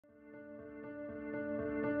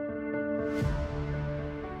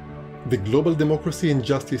the Global Democracy and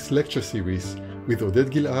Justice Lecture Series with Oded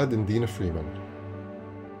Gilad and Dina Freeman.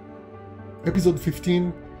 Episode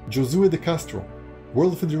 15, Josue de Castro,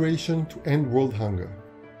 World Federation to End World Hunger.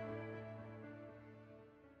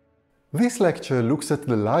 This lecture looks at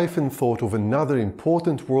the life and thought of another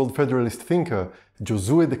important world federalist thinker,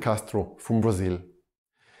 Josue de Castro from Brazil.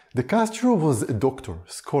 De Castro was a doctor,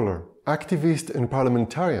 scholar, activist and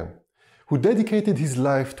parliamentarian who dedicated his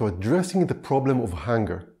life to addressing the problem of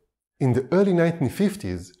hunger. In the early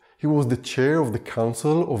 1950s, he was the chair of the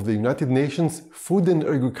Council of the United Nations Food and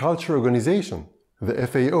Agriculture Organization, the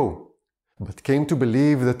FAO, but came to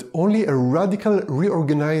believe that only a radical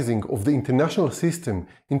reorganizing of the international system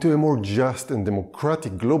into a more just and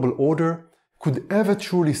democratic global order could ever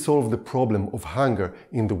truly solve the problem of hunger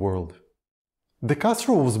in the world. De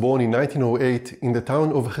Castro was born in 1908 in the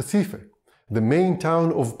town of Recife, the main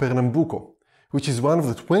town of Pernambuco, which is one of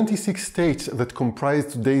the 26 states that comprise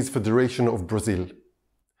today's Federation of Brazil.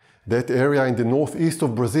 That area in the northeast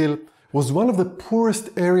of Brazil was one of the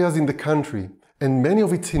poorest areas in the country, and many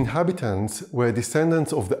of its inhabitants were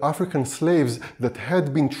descendants of the African slaves that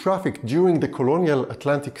had been trafficked during the colonial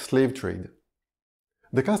Atlantic slave trade.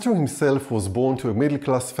 De Castro himself was born to a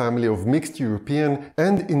middle-class family of mixed European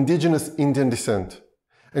and indigenous Indian descent,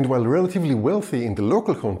 and while relatively wealthy in the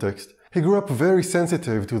local context, he grew up very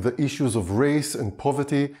sensitive to the issues of race and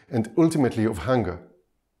poverty and ultimately of hunger.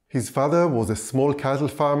 His father was a small cattle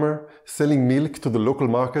farmer selling milk to the local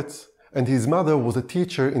markets, and his mother was a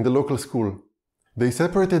teacher in the local school. They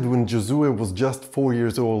separated when Josue was just 4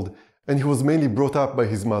 years old, and he was mainly brought up by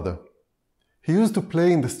his mother. He used to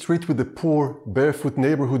play in the street with the poor, barefoot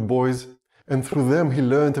neighborhood boys, and through them he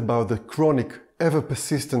learned about the chronic,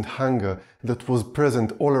 ever-persistent hunger that was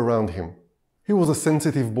present all around him. He was a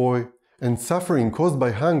sensitive boy, and suffering caused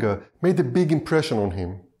by hunger made a big impression on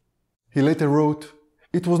him. He later wrote,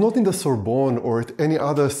 "It was not in the Sorbonne or at any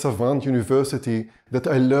other savant university that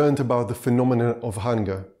I learned about the phenomenon of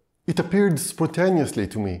hunger. It appeared spontaneously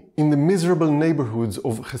to me in the miserable neighborhoods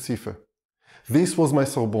of Recife. This was my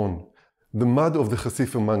Sorbonne, the mud of the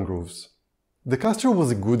Recife mangroves." De Castro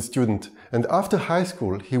was a good student, and after high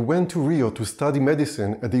school he went to Rio to study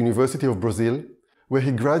medicine at the University of Brazil, where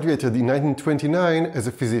he graduated in 1929 as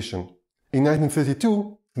a physician. In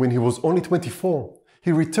 1932, when he was only 24,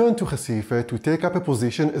 he returned to Recife to take up a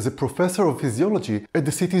position as a professor of physiology at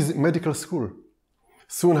the city's medical school.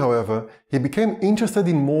 Soon, however, he became interested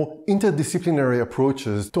in more interdisciplinary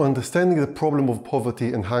approaches to understanding the problem of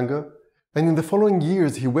poverty and hunger, and in the following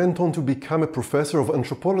years he went on to become a professor of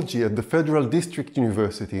anthropology at the Federal District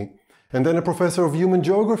University, and then a professor of human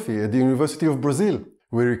geography at the University of Brazil,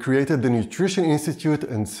 where he created the Nutrition Institute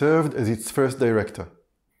and served as its first director.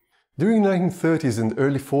 During the 1930s and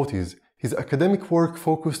early 40s, his academic work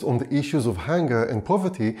focused on the issues of hunger and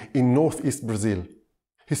poverty in northeast Brazil.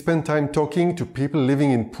 He spent time talking to people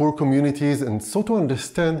living in poor communities and sought to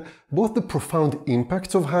understand both the profound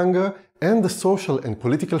impacts of hunger and the social and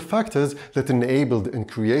political factors that enabled and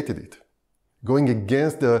created it. Going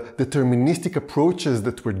against the deterministic approaches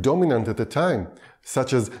that were dominant at the time,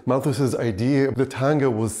 such as Malthus's idea that hunger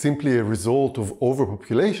was simply a result of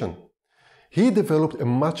overpopulation, he developed a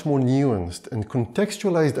much more nuanced and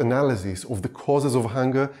contextualized analysis of the causes of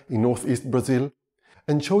hunger in northeast Brazil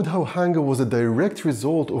and showed how hunger was a direct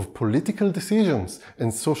result of political decisions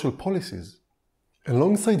and social policies.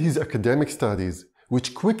 Alongside his academic studies,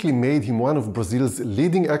 which quickly made him one of Brazil's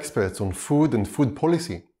leading experts on food and food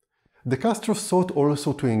policy, De Castro sought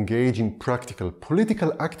also to engage in practical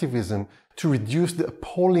political activism to reduce the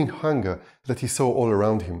appalling hunger that he saw all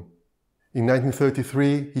around him. In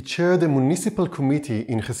 1933, he chaired a municipal committee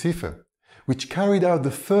in Recife, which carried out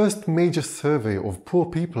the first major survey of poor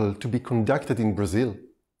people to be conducted in Brazil.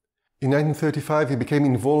 In 1935, he became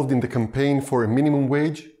involved in the campaign for a minimum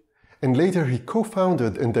wage, and later he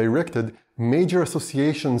co-founded and directed major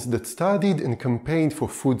associations that studied and campaigned for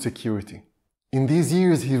food security. In these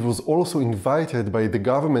years, he was also invited by the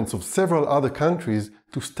governments of several other countries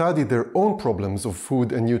to study their own problems of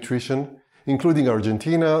food and nutrition, including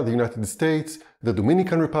Argentina, the United States, the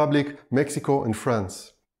Dominican Republic, Mexico, and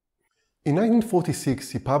France. In 1946,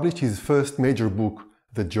 he published his first major book,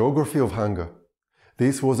 The Geography of Hunger.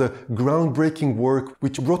 This was a groundbreaking work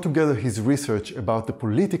which brought together his research about the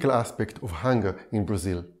political aspect of hunger in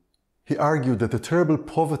Brazil. He argued that the terrible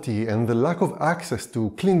poverty and the lack of access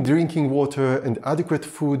to clean drinking water and adequate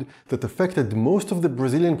food that affected most of the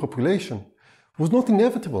Brazilian population was not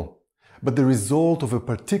inevitable, but the result of a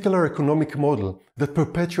particular economic model that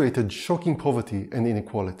perpetuated shocking poverty and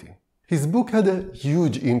inequality. His book had a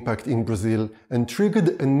huge impact in Brazil and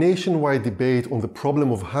triggered a nationwide debate on the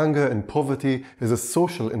problem of hunger and poverty as a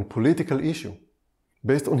social and political issue.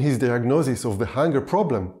 Based on his diagnosis of the hunger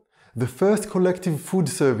problem, the first collective food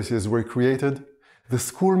services were created, the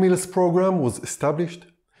school meals program was established,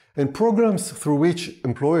 and programs through which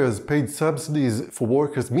employers paid subsidies for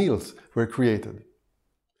workers' meals were created.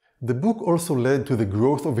 The book also led to the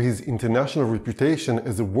growth of his international reputation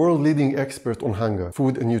as a world-leading expert on hunger,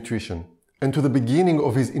 food and nutrition, and to the beginning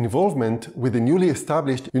of his involvement with the newly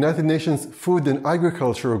established United Nations Food and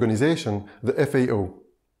Agriculture Organization, the FAO.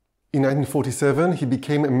 In 1947, he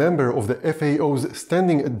became a member of the FAO's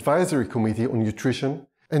Standing Advisory Committee on Nutrition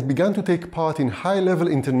and began to take part in high-level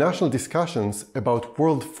international discussions about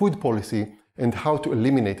world food policy and how to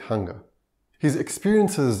eliminate hunger. His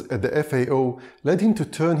experiences at the FAO led him to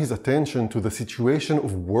turn his attention to the situation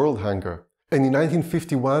of world hunger, and in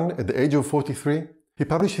 1951, at the age of 43, he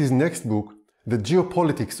published his next book, The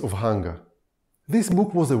Geopolitics of Hunger. This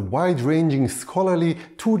book was a wide-ranging scholarly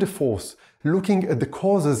tour de force looking at the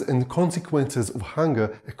causes and consequences of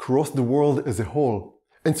hunger across the world as a whole,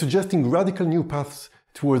 and suggesting radical new paths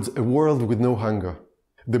towards a world with no hunger.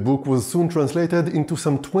 The book was soon translated into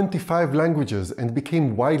some 25 languages and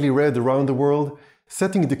became widely read around the world,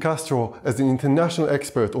 setting de Castro as an international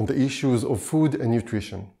expert on the issues of food and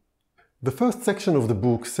nutrition. The first section of the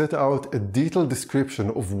book set out a detailed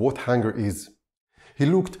description of what hunger is. He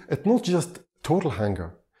looked at not just total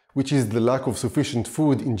hunger, which is the lack of sufficient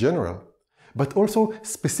food in general, but also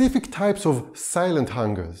specific types of silent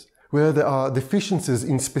hungers, where there are deficiencies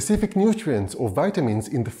in specific nutrients or vitamins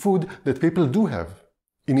in the food that people do have.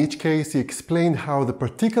 In each case, he explained how the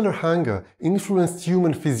particular hunger influenced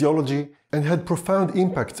human physiology and had profound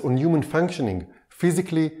impacts on human functioning,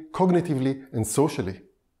 physically, cognitively, and socially.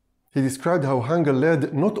 He described how hunger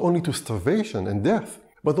led not only to starvation and death,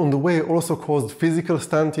 but on the way also caused physical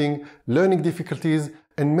stunting, learning difficulties,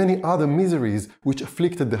 and many other miseries which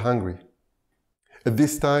afflicted the hungry. At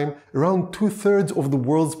this time, around 2/3 of the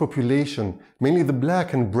world's population, mainly the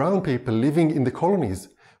black and brown people living in the colonies,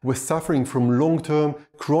 were suffering from long-term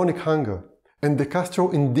chronic hunger, and de Castro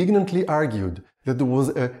indignantly argued that there was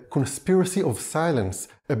a conspiracy of silence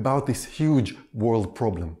about this huge world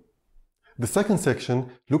problem. The second section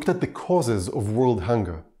looked at the causes of world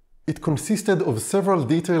hunger. It consisted of several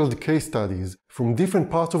detailed case studies from different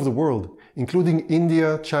parts of the world, including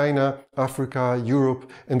India, China, Africa, Europe,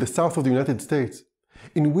 and the south of the United States,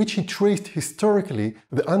 in which he traced historically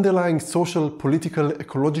the underlying social, political,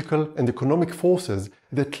 ecological, and economic forces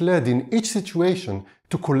that led in each situation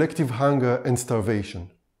to collective hunger and starvation.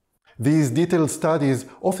 These detailed studies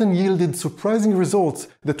often yielded surprising results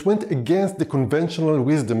that went against the conventional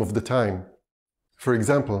wisdom of the time. For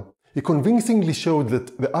example, he convincingly showed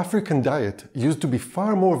that the African diet used to be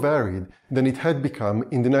far more varied than it had become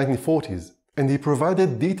in the 1940s, and he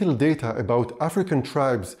provided detailed data about African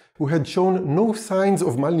tribes who had shown no signs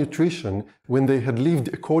of malnutrition when they had lived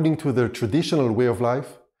according to their traditional way of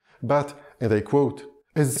life, but, and I quote,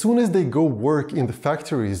 "As soon as they go work in the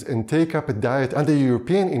factories and take up a diet under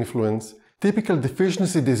European influence, typical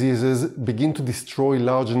deficiency diseases begin to destroy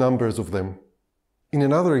large numbers of them." In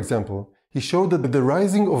another example, he showed that the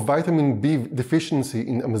rising of vitamin B deficiency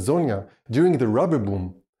in Amazonia during the rubber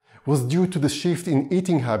boom was due to the shift in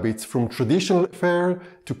eating habits from traditional fare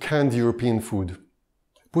to canned European food.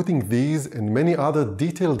 Putting these and many other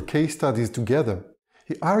detailed case studies together,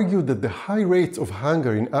 he argued that the high rates of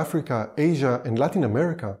hunger in Africa, Asia, and Latin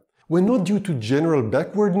America were not due to general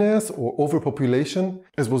backwardness or overpopulation,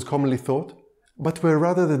 as was commonly thought, but were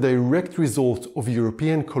rather the direct result of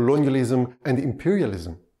European colonialism and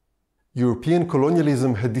imperialism. European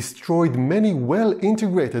colonialism had destroyed many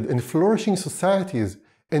well-integrated and flourishing societies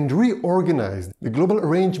and reorganized the global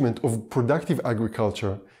arrangement of productive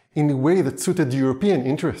agriculture in a way that suited European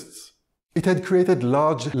interests. It had created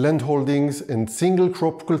large landholdings and single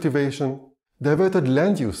crop cultivation, diverted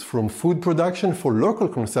land use from food production for local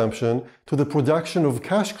consumption to the production of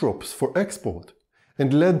cash crops for export,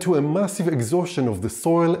 and led to a massive exhaustion of the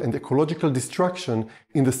soil and ecological destruction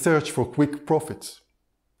in the search for quick profits.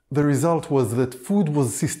 The result was that food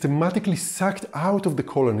was systematically sucked out of the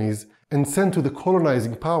colonies and sent to the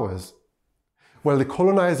colonizing powers. While the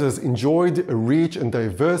colonizers enjoyed a rich and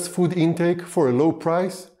diverse food intake for a low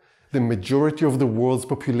price, the majority of the world's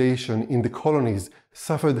population in the colonies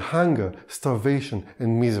suffered hunger, starvation,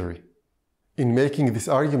 and misery. In making this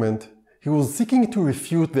argument, he was seeking to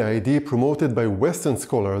refute the idea promoted by Western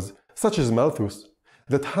scholars, such as Malthus,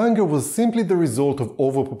 that hunger was simply the result of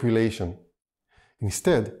overpopulation.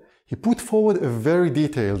 Instead, He put forward a very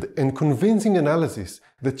detailed and convincing analysis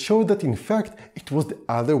that showed that in fact it was the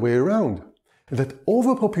other way around, that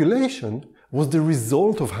overpopulation was the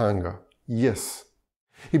result of hunger. Yes.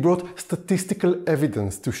 He brought statistical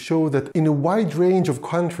evidence to show that in a wide range of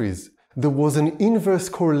countries, there was an inverse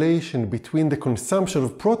correlation between the consumption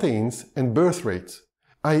of proteins and birth rates,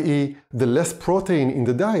 i.e., the less protein in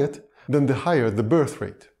the diet, then the higher the birth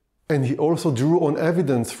rate. And he also drew on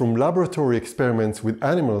evidence from laboratory experiments with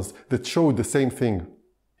animals that showed the same thing.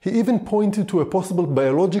 He even pointed to a possible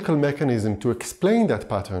biological mechanism to explain that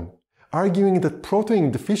pattern, arguing that protein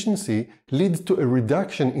deficiency leads to a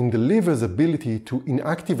reduction in the liver's ability to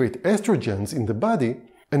inactivate estrogens in the body,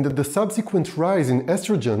 and that the subsequent rise in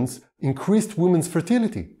estrogens increased women's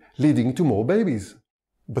fertility, leading to more babies.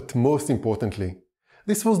 But most importantly,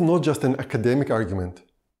 this was not just an academic argument.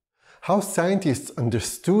 How scientists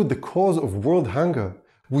understood the cause of world hunger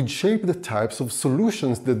would shape the types of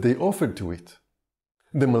solutions that they offered to it.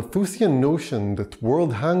 The Malthusian notion that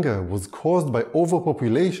world hunger was caused by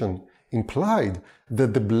overpopulation implied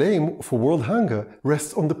that the blame for world hunger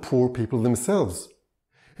rests on the poor people themselves,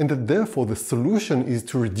 and that therefore the solution is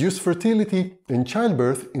to reduce fertility and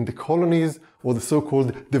childbirth in the colonies or the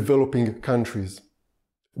so-called developing countries.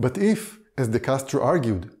 But if, as de Castro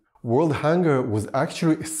argued, world hunger was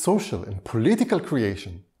actually a social and political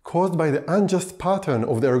creation caused by the unjust pattern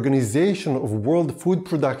of the organization of world food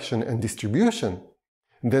production and distribution,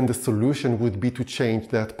 then the solution would be to change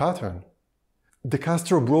that pattern. De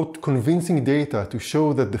Castro brought convincing data to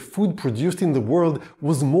show that the food produced in the world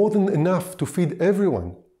was more than enough to feed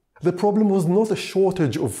everyone. The problem was not a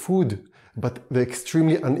shortage of food, but the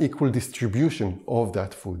extremely unequal distribution of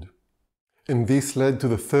that food. And this led to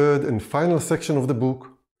the third and final section of the book,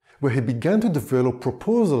 where he began to develop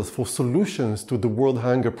proposals for solutions to the world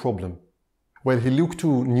hunger problem. While he looked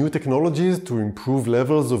to new technologies to improve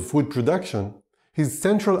levels of food production, his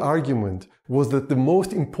central argument was that the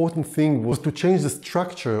most important thing was to change the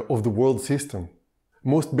structure of the world system.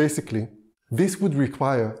 Most basically, this would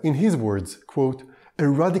require, in his words, quote, a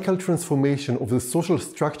radical transformation of the social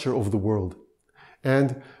structure of the world,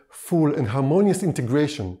 and full and harmonious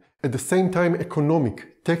integration, at the same time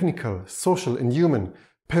economic, technical, social and human,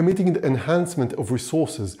 permitting the enhancement of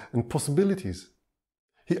resources and possibilities.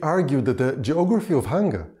 He argued that the geography of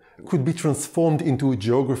hunger could be transformed into a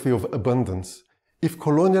geography of abundance if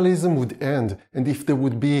colonialism would end and if there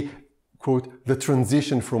would be, quote, the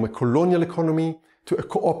transition from a colonial economy to a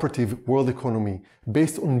cooperative world economy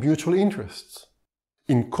based on mutual interests.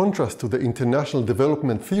 In contrast to the international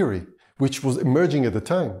development theory, which was emerging at the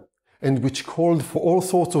time, and which called for all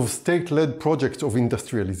sorts of state-led projects of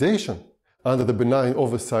industrialization, under the benign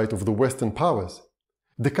oversight of the Western powers.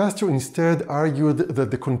 De Castro instead argued that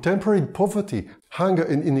the contemporary poverty, hunger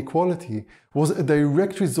and inequality was a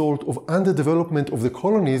direct result of underdevelopment of the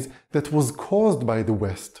colonies that was caused by the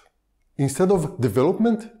West. Instead of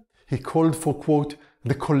development, he called for, quote,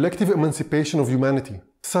 the collective emancipation of humanity,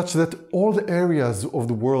 such that all the areas of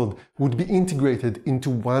the world would be integrated into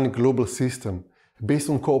one global system, based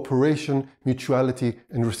on cooperation, mutuality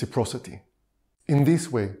and reciprocity. In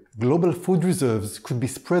this way, global food reserves could be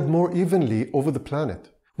spread more evenly over the planet,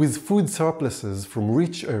 with food surpluses from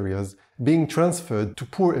rich areas being transferred to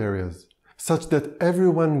poor areas, such that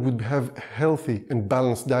everyone would have a healthy and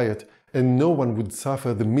balanced diet and no one would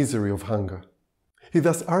suffer the misery of hunger. He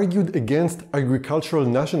thus argued against agricultural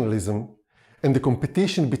nationalism and the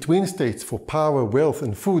competition between states for power, wealth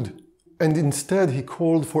and food, and instead he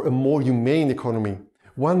called for a more humane economy,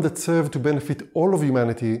 one that served to benefit all of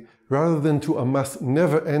humanity rather than to amass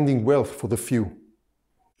never-ending wealth for the few.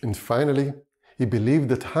 And finally, he believed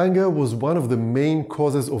that hunger was one of the main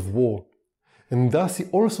causes of war, and thus he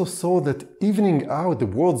also saw that evening out the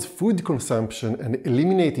world's food consumption and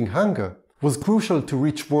eliminating hunger was crucial to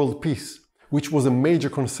reach world peace, which was a major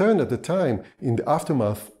concern at the time in the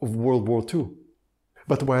aftermath of World War II.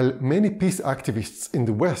 But while many peace activists in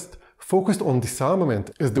the West focused on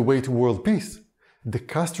disarmament as the way to world peace, De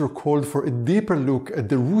Castro called for a deeper look at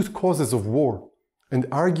the root causes of war and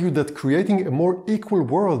argued that creating a more equal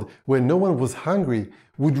world where no one was hungry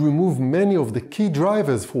would remove many of the key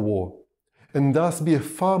drivers for war, and thus be a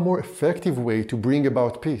far more effective way to bring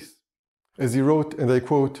about peace. As he wrote, and I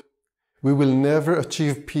quote, "We will never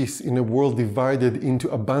achieve peace in a world divided into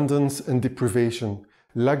abundance and deprivation,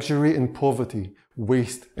 luxury and poverty,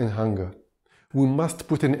 waste and hunger. We must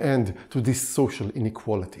put an end to this social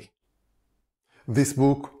inequality." This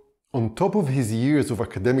book, on top of his years of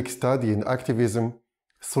academic study and activism,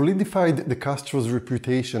 solidified De Castro's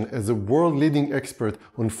reputation as a world-leading expert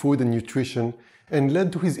on food and nutrition and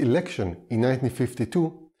led to his election in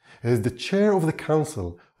 1952 as the chair of the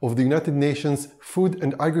Council of the United Nations Food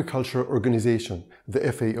and Agriculture Organization,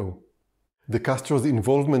 the FAO. De Castro's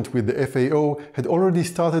involvement with the FAO had already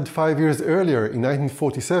started 5 years earlier in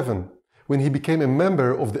 1947, when he became a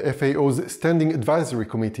member of the FAO's Standing Advisory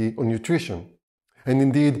Committee on Nutrition. And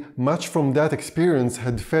indeed, much from that experience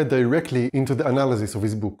had fed directly into the analysis of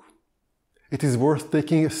his book. It is worth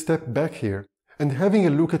taking a step back here and having a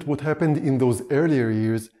look at what happened in those earlier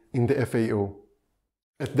years in the FAO.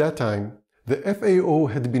 At that time, the FAO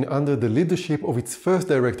had been under the leadership of its first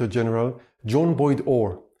Director General, John Boyd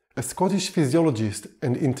Orr, a Scottish physiologist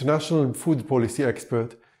and international food policy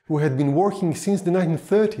expert who had been working since the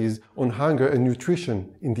 1930s on hunger and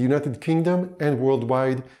nutrition in the United Kingdom and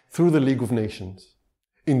worldwide through the League of Nations.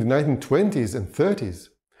 In the 1920s and 30s,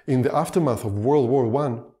 in the aftermath of World War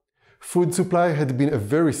I, food supply had been a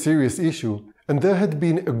very serious issue, and there had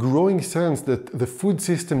been a growing sense that the food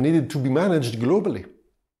system needed to be managed globally.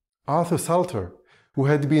 Arthur Salter, who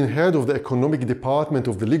had been head of the economic department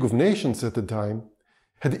of the League of Nations at the time,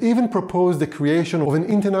 had even proposed the creation of an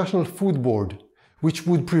international food board, which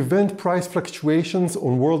would prevent price fluctuations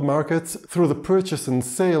on world markets through the purchase and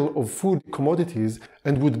sale of food commodities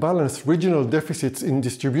and would balance regional deficits in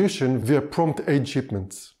distribution via prompt aid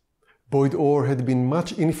shipments. Boyd Orr had been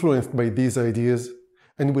much influenced by these ideas,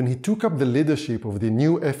 and when he took up the leadership of the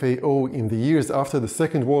new FAO in the years after the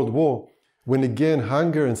Second World War, when again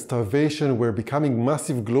hunger and starvation were becoming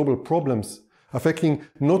massive global problems, affecting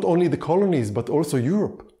not only the colonies but also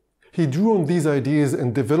Europe, he drew on these ideas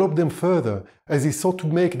and developed them further as he sought to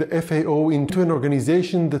make the FAO into an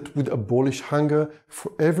organization that would abolish hunger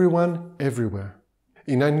for everyone, everywhere.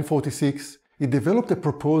 In 1946, he developed a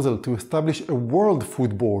proposal to establish a World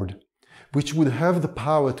Food Board, which would have the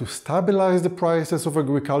power to stabilize the prices of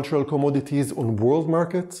agricultural commodities on world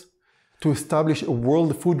markets, to establish a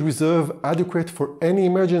world food reserve adequate for any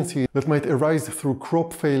emergency that might arise through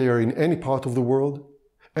crop failure in any part of the world,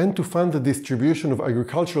 and to fund the distribution of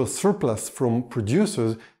agricultural surplus from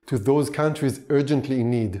producers to those countries urgently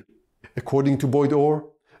in need. According to Boyd Orr,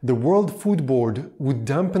 the World Food Board would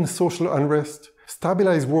dampen social unrest,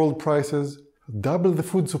 stabilize world prices, double the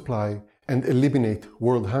food supply, and eliminate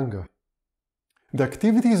world hunger. The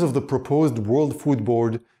activities of the proposed World Food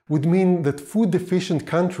Board would mean that food-deficient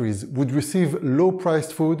countries would receive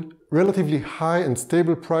low-priced food, relatively high and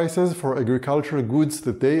stable prices for agricultural goods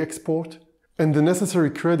that they export, and the necessary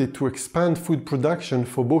credit to expand food production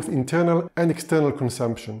for both internal and external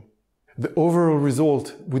consumption. The overall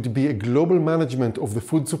result would be a global management of the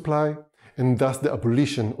food supply and thus the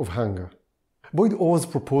abolition of hunger. Boyd Orr's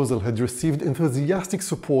proposal had received enthusiastic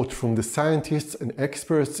support from the scientists and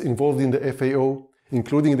experts involved in the FAO,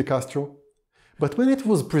 including De Castro, but when it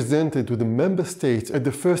was presented to the member states at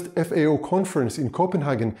the first FAO conference in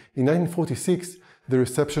Copenhagen in 1946, the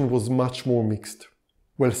reception was much more mixed.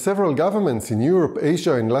 While several governments in Europe,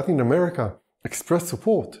 Asia and Latin America expressed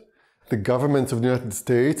support, the governments of the United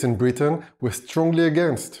States and Britain were strongly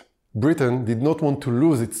against. Britain did not want to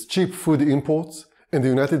lose its cheap food imports, and the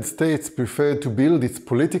United States preferred to build its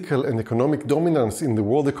political and economic dominance in the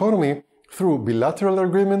world economy through bilateral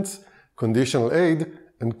agreements, conditional aid,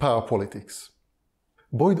 and power politics.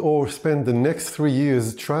 Boyd Orr spent the next 3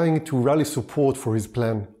 years trying to rally support for his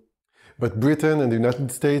plan, but Britain and the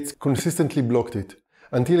United States consistently blocked it,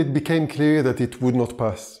 until it became clear that it would not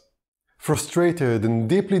pass. Frustrated and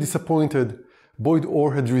deeply disappointed, Boyd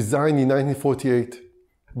Orr had resigned in 1948.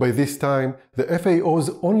 By this time, the FAO's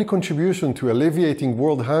only contribution to alleviating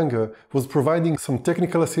world hunger was providing some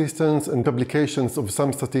technical assistance and publications of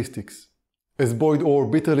some statistics. As Boyd Orr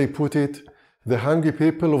bitterly put it, the hungry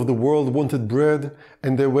people of the world wanted bread,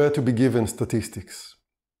 and they were to be given statistics.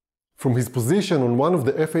 From his position on one of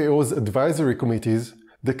the FAO's advisory committees,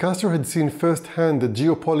 De Castro had seen firsthand the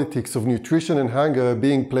geopolitics of nutrition and hunger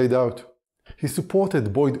being played out. He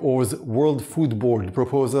supported Boyd Orr's World Food Board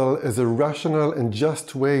proposal as a rational and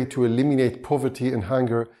just way to eliminate poverty and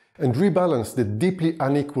hunger and rebalance the deeply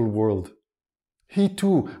unequal world. He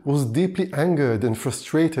too was deeply angered and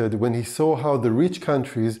frustrated when he saw how the rich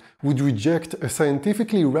countries would reject a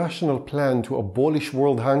scientifically rational plan to abolish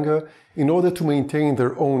world hunger in order to maintain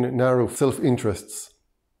their own narrow self-interests.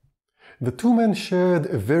 The two men shared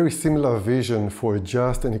a very similar vision for a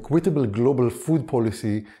just and equitable global food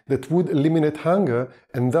policy that would eliminate hunger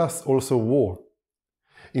and thus also war.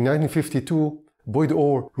 In 1952, Boyd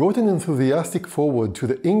Orr wrote an enthusiastic foreword to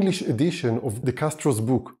the English edition of De Castro's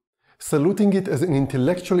book, saluting it as an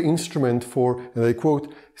intellectual instrument for, and I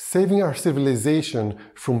quote, saving our civilization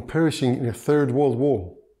from perishing in a third world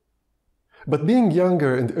war. But being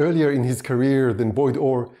younger and earlier in his career than Boyd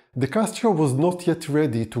Orr, De Castro was not yet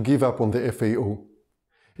ready to give up on the FAO.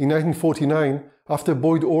 In 1949, after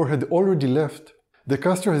Boyd Orr had already left, de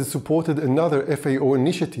Castro has supported another FAO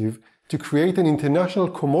initiative to create an international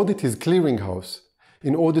commodities clearinghouse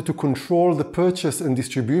in order to control the purchase and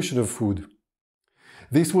distribution of food.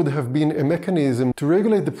 This would have been a mechanism to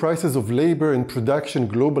regulate the prices of labor and production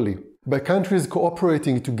globally by countries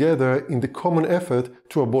cooperating together in the common effort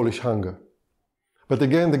to abolish hunger. But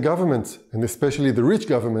again, the governments, and especially the rich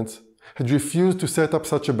governments, had refused to set up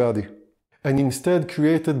such a body, and instead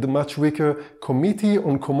created the much weaker Committee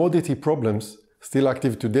on Commodity Problems, still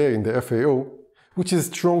active today in the FAO, which is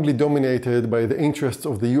strongly dominated by the interests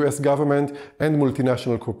of the US government and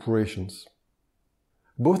multinational corporations.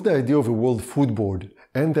 Both the idea of a World Food Board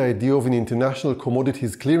and the idea of an international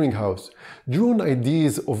commodities clearinghouse drew on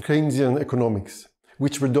ideas of Keynesian economics,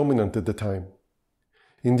 which were dominant at the time.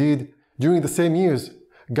 Indeed, during the same years,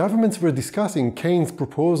 governments were discussing Keynes'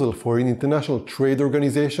 proposal for an international trade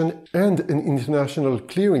organization and an international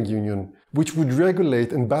clearing union, which would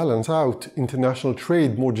regulate and balance out international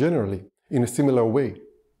trade more generally, in a similar way.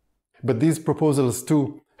 But these proposals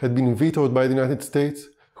too had been vetoed by the United States,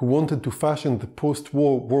 who wanted to fashion the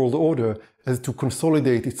post-war world order as to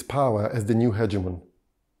consolidate its power as the new hegemon.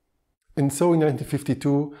 And so in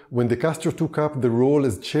 1952, when de Castro took up the role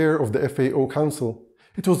as chair of the FAO Council,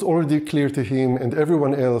 it was already clear to him and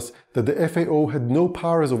everyone else that the FAO had no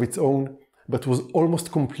powers of its own, but was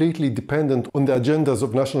almost completely dependent on the agendas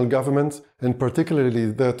of national governments, and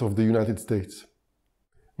particularly that of the United States.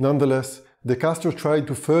 Nonetheless, de Castro tried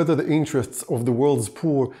to further the interests of the world's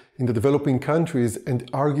poor in the developing countries and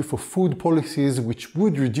argue for food policies which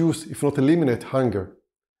would reduce, if not eliminate, hunger.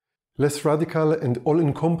 Less radical and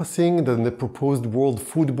all-encompassing than the proposed World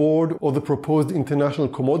Food Board or the proposed International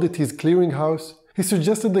Commodities Clearinghouse, he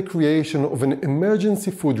suggested the creation of an emergency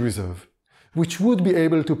food reserve, which would be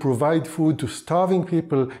able to provide food to starving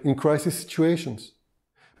people in crisis situations.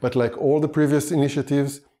 But like all the previous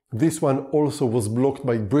initiatives, this one also was blocked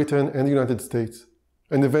by Britain and the United States,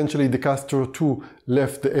 and eventually de Castro too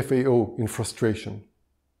left the FAO in frustration.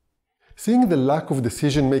 Seeing the lack of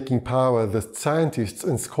decision-making power that scientists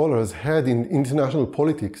and scholars had in international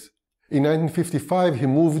politics, in 1955 he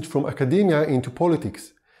moved from academia into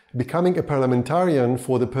politics, becoming a parliamentarian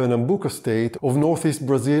for the Pernambuco state of northeast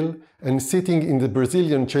Brazil and sitting in the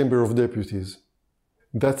Brazilian Chamber of Deputies.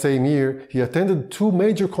 That same year, he attended two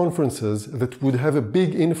major conferences that would have a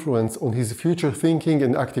big influence on his future thinking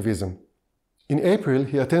and activism. In April,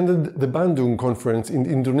 he attended the Bandung Conference in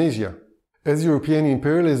Indonesia. As European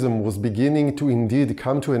imperialism was beginning to indeed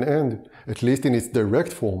come to an end, at least in its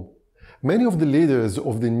direct form, many of the leaders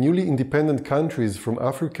of the newly independent countries from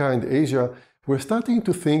Africa and Asia were starting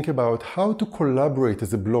to think about how to collaborate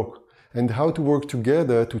as a bloc and how to work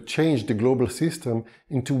together to change the global system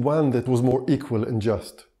into one that was more equal and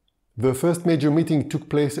just. The first major meeting took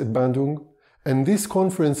place at Bandung, and this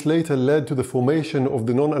conference later led to the formation of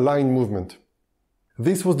the Non-Aligned Movement.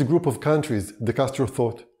 This was the group of countries, de Castro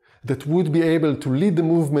thought, that would be able to lead the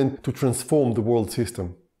movement to transform the world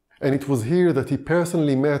system. And it was here that he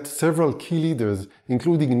personally met several key leaders,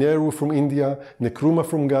 including Nehru from India, Nkrumah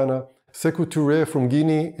from Ghana, Sekou Touré from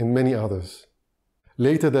Guinea, and many others.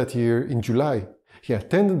 Later that year, in July, he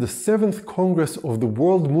attended the 7th Congress of the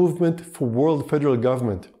World Movement for World Federal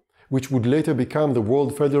Government, which would later become the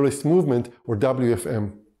World Federalist Movement, or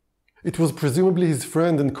WFM. It was presumably his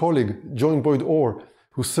friend and colleague, John Boyd Orr,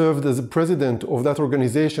 who served as president of that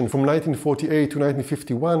organization from 1948 to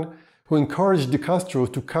 1951, who encouraged de Castro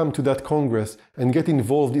to come to that Congress and get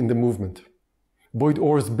involved in the movement. Boyd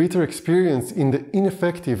Orr's bitter experience in the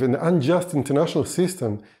ineffective and unjust international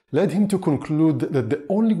system led him to conclude that the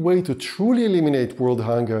only way to truly eliminate world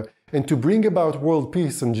hunger and to bring about world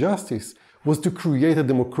peace and justice was to create a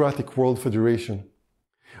democratic world federation.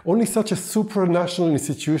 Only such a supranational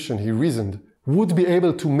institution, he reasoned, would be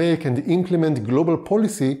able to make and implement global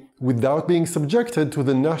policy without being subjected to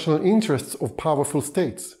the national interests of powerful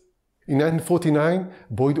states. In 1949,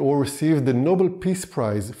 Boyd Orr received the Nobel Peace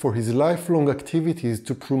Prize for his lifelong activities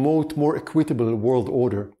to promote more equitable world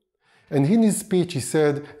order. And in his speech he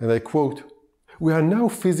said, and I quote, "We are now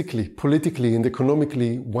physically, politically and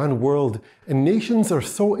economically one world, and nations are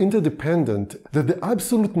so interdependent that the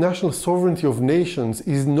absolute national sovereignty of nations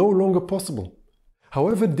is no longer possible.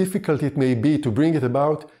 However difficult it may be to bring it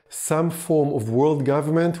about, some form of world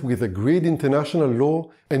government with agreed international law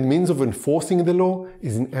and means of enforcing the law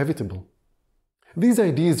is inevitable." These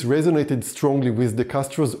ideas resonated strongly with de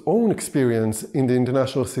Castro's own experience in the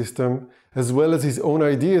international system, as well as his own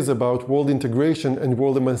ideas about world integration and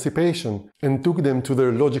world emancipation, and took them to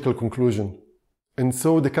their logical conclusion. And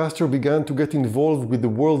so de Castro began to get involved with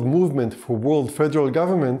the world movement for world federal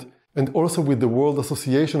government and also with the World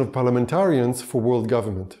Association of Parliamentarians for World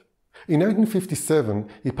Government. In 1957,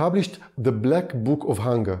 he published The Black Book of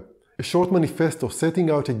Hunger, a short manifesto setting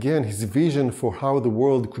out again his vision for how the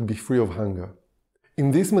world could be free of hunger.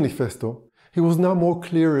 In this manifesto, he was now more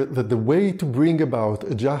clear that the way to bring about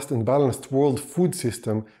a just and balanced world food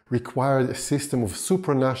system required a system of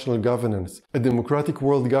supranational governance, a democratic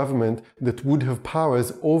world government that would have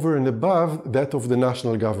powers over and above that of the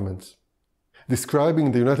national governments.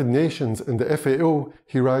 Describing the United Nations and the FAO,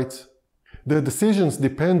 he writes, "Their decisions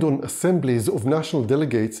depend on assemblies of national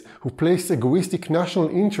delegates who place egoistic national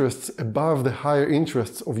interests above the higher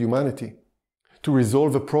interests of humanity. To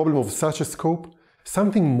resolve a problem of such a scope,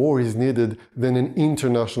 something more is needed than an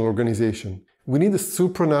international organization. We need a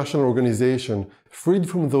supranational organization freed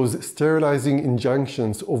from those sterilizing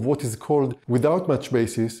injunctions of what is called, without much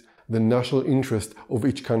basis, the national interest of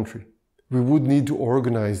each country. We would need to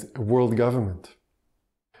organize a world government."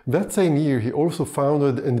 That same year, he also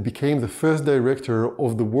founded and became the first director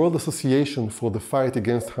of the World Association for the Fight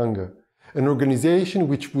Against Hunger, an organization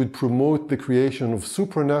which would promote the creation of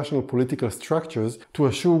supranational political structures to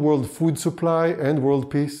assure world food supply and world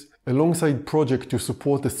peace, alongside projects to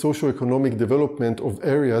support the socio-economic development of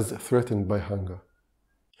areas threatened by hunger.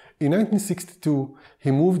 In 1962,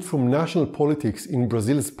 he moved from national politics in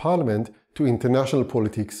Brazil's parliament to international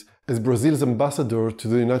politics as Brazil's ambassador to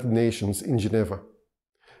the United Nations in Geneva.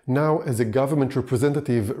 Now, as a government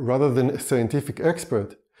representative rather than a scientific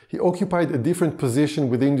expert, he occupied a different position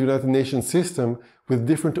within the United Nations system with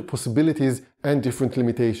different possibilities and different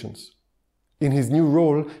limitations. In his new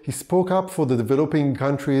role, he spoke up for the developing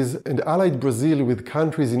countries and allied Brazil with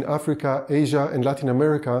countries in Africa, Asia, and Latin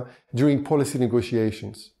America during policy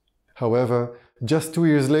negotiations. However, just 2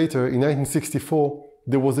 years later, in 1964,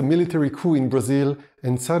 there was a military coup in Brazil,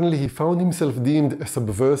 and suddenly he found himself deemed a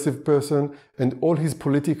subversive person and all his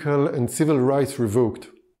political and civil rights revoked.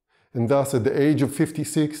 And thus, at the age of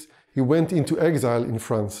 56, he went into exile in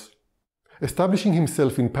France. Establishing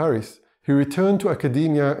himself in Paris, he returned to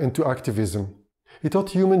academia and to activism. He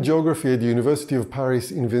taught human geography at the University of Paris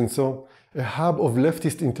in Vincennes, a hub of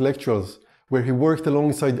leftist intellectuals, where he worked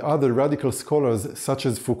alongside other radical scholars such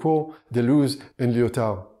as Foucault, Deleuze, and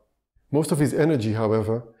Lyotard. Most of his energy,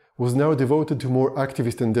 however, was now devoted to more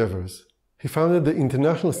activist endeavors. He founded the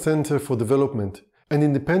International Center for Development, an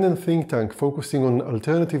independent think tank focusing on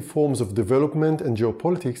alternative forms of development and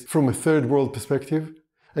geopolitics from a third world perspective,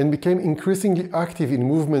 and became increasingly active in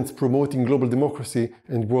movements promoting global democracy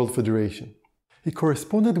and world federation. He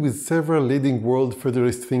corresponded with several leading world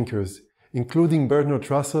federalist thinkers, including Bertrand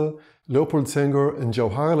Russell, Leopold Senghor, and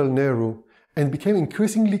Jawaharlal Nehru, and became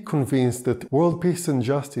increasingly convinced that world peace and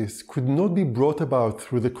justice could not be brought about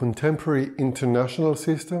through the contemporary international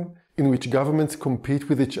system in which governments compete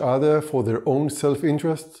with each other for their own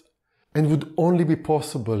self-interests, and would only be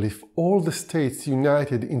possible if all the states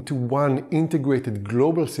united into one integrated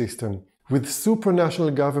global system with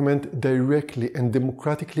supranational government directly and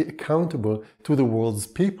democratically accountable to the world's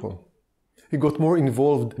people. He got more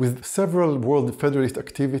involved with several world federalist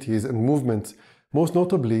activities and movements, most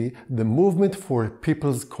notably the Movement for a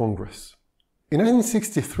People's Congress. In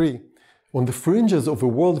 1963, on the fringes of a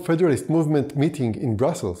World Federalist Movement meeting in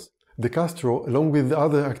Brussels, de Castro, along with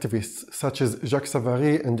other activists such as Jacques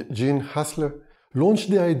Savary and Jean Hassler, launched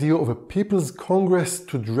the idea of a People's Congress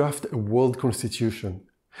to draft a world constitution,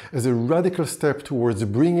 as a radical step towards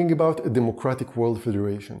bringing about a democratic world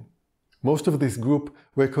federation. Most of this group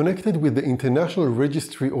were connected with the International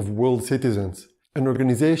Registry of World Citizens, an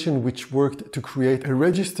organization which worked to create a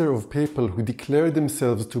register of people who declared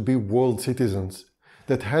themselves to be world citizens,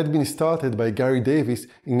 that had been started by Gary Davis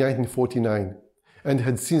in 1949, and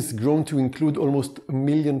had since grown to include almost 1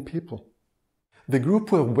 million people. The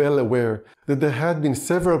group were well aware that there had been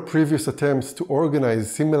several previous attempts to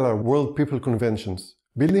organize similar World People Conventions,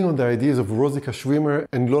 building on the ideas of Rosika Schwimmer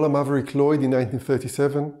and Lola Maverick Lloyd in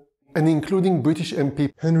 1937, and including British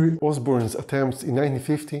MP Henry Osborne's attempts in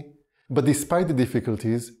 1950, but despite the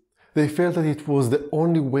difficulties, they felt that it was the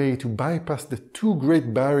only way to bypass the two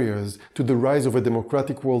great barriers to the rise of a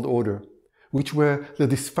democratic world order, which were the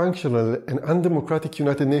dysfunctional and undemocratic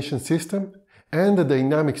United Nations system and the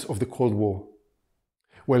dynamics of the Cold War.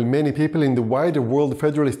 While many people in the wider World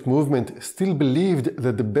Federalist movement still believed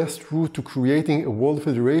that the best route to creating a world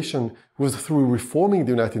federation was through reforming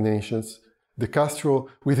the United Nations, de Castro,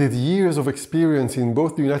 with his years of experience in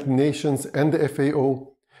both the United Nations and the FAO,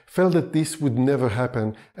 felt that this would never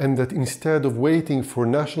happen, and that instead of waiting for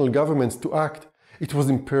national governments to act, it was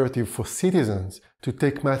imperative for citizens to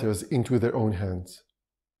take matters into their own hands.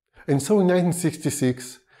 And so in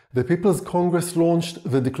 1966, the People's Congress launched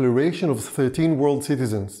the Declaration of 13 World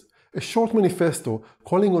Citizens, a short manifesto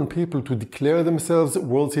calling on people to declare themselves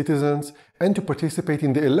world citizens and to participate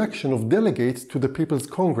in the election of delegates to the People's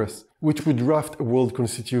Congress, which would draft a world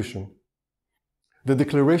constitution. The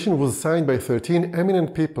declaration was signed by 13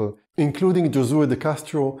 eminent people, including Josue de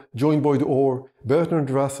Castro, John Boyd Orr, Bertrand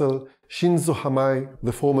Russell, Shinzo Hamai,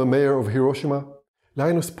 the former mayor of Hiroshima,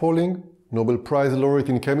 Linus Pauling, Nobel Prize laureate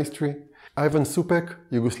in chemistry, Ivan Supek,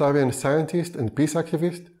 Yugoslavian scientist and peace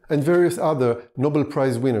activist, and various other Nobel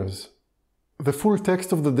Prize winners. The full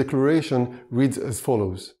text of the declaration reads as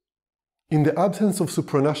follows. In the absence of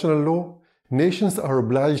supranational law, nations are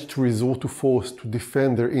obliged to resort to force to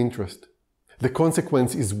defend their interest. The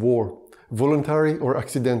consequence is war, voluntary or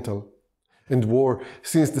accidental. And war,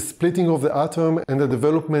 since the splitting of the atom and the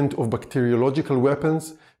development of bacteriological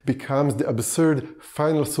weapons, becomes the absurd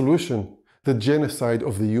final solution, the genocide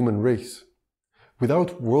of the human race.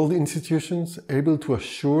 Without world institutions able to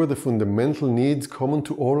assure the fundamental needs common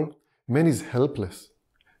to all, man is helpless.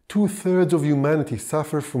 2/3 of humanity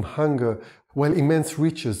suffer from hunger while immense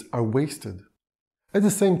riches are wasted. At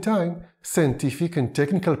the same time, scientific and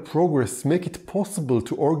technical progress make it possible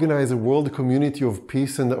to organize a world community of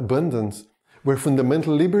peace and abundance, where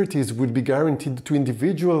fundamental liberties would be guaranteed to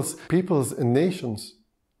individuals, peoples, and nations.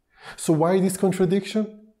 So why this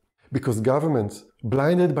contradiction? Because governments,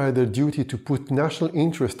 blinded by their duty to put national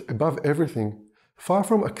interest above everything, far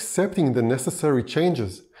from accepting the necessary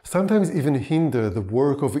changes, sometimes even hinder the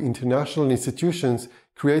work of international institutions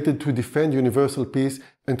created to defend universal peace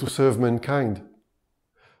and to serve mankind.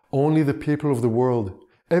 Only the people of the world,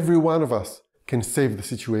 every one of us, can save the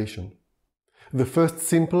situation. The first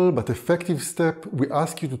simple but effective step we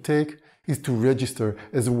ask you to take is to register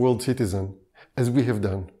as a world citizen, as we have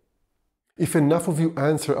done. If enough of you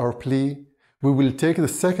answer our plea, we will take the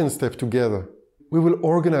second step together. We will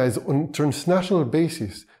organize on transnational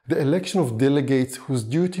basis the election of delegates whose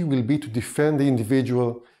duty will be to defend the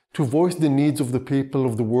individual, to voice the needs of the people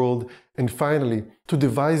of the world, and finally, to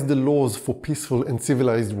devise the laws for peaceful and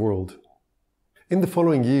civilized world. In the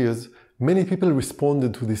following years, many people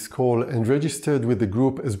responded to this call and registered with the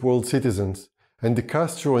group as world citizens, and de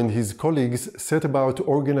Castro and his colleagues set about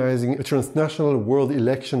organizing a transnational world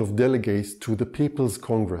election of delegates to the People's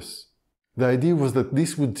Congress. The idea was that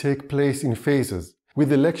this would take place in phases,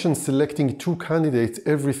 with elections selecting 2 candidates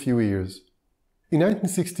every few years. In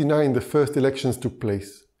 1969, the first elections took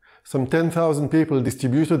place. Some 10,000 people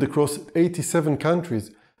distributed across 87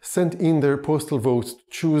 countries sent in their postal votes to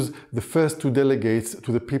choose the first 2 delegates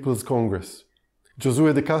to the People's Congress.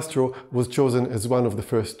 Josue de Castro was chosen as one of the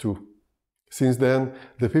first 2. Since then,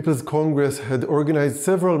 the People's Congress had organized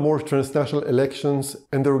several more transnational elections,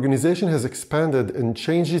 and the organization has expanded and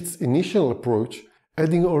changed its initial approach,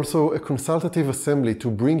 adding also a consultative assembly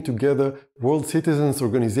to bring together world citizens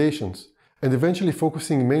organizations, and eventually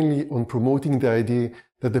focusing mainly on promoting the idea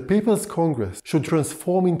that the People's Congress should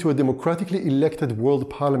transform into a democratically elected world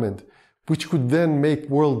parliament, which could then make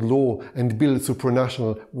world law and build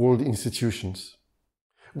supranational world institutions.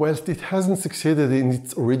 Whilst it hasn't succeeded in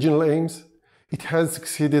its original aims, it has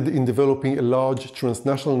succeeded in developing a large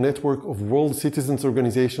transnational network of world citizens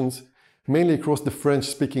organizations, mainly across the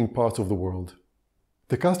French-speaking parts of the world.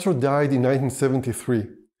 De Castro died in 1973,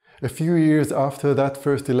 a few years after that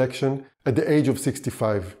first election, at the age of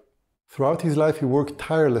 65. Throughout his life, he worked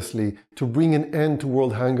tirelessly to bring an end to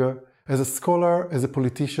world hunger, as a scholar, as a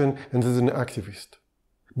politician, and as an activist.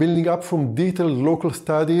 Building up from detailed local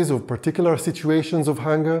studies of particular situations of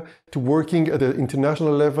hunger to working at an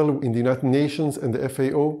international level in the United Nations and the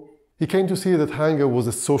FAO, he came to see that hunger was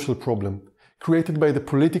a social problem, created by the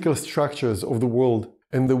political structures of the world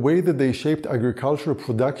and the way that they shaped agricultural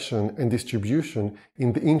production and distribution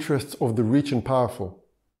in the interests of the rich and powerful.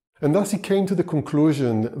 And thus he came to the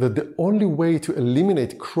conclusion that the only way to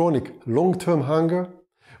eliminate chronic, long-term hunger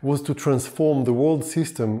was to transform the world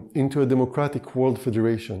system into a democratic world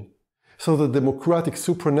federation, so that democratic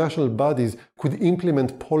supranational bodies could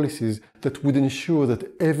implement policies that would ensure that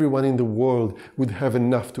everyone in the world would have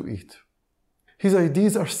enough to eat. His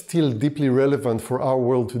ideas are still deeply relevant for our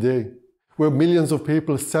world today, where millions of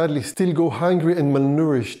people sadly still go hungry and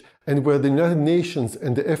malnourished, and where the United Nations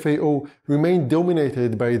and the FAO remain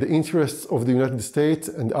dominated by the interests of the United States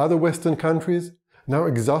and other Western countries, now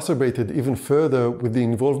exacerbated even further with the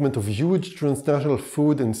involvement of huge transnational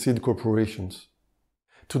food and seed corporations.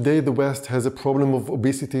 Today the West has a problem of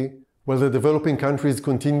obesity, while the developing countries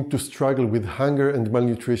continue to struggle with hunger and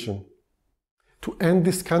malnutrition. To end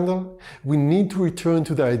this scandal, we need to return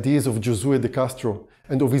to the ideas of Josue de Castro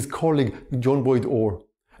and of his colleague John Boyd Orr,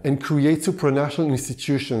 and create supranational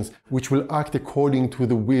institutions which will act according to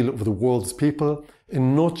the will of the world's people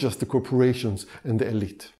and not just the corporations and the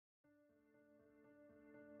elite.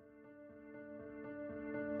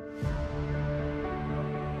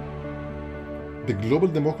 The Global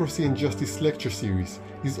Democracy and Justice lecture series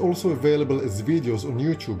is also available as videos on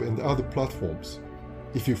YouTube and other platforms.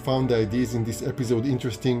 If you found the ideas in this episode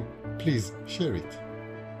interesting, please share it.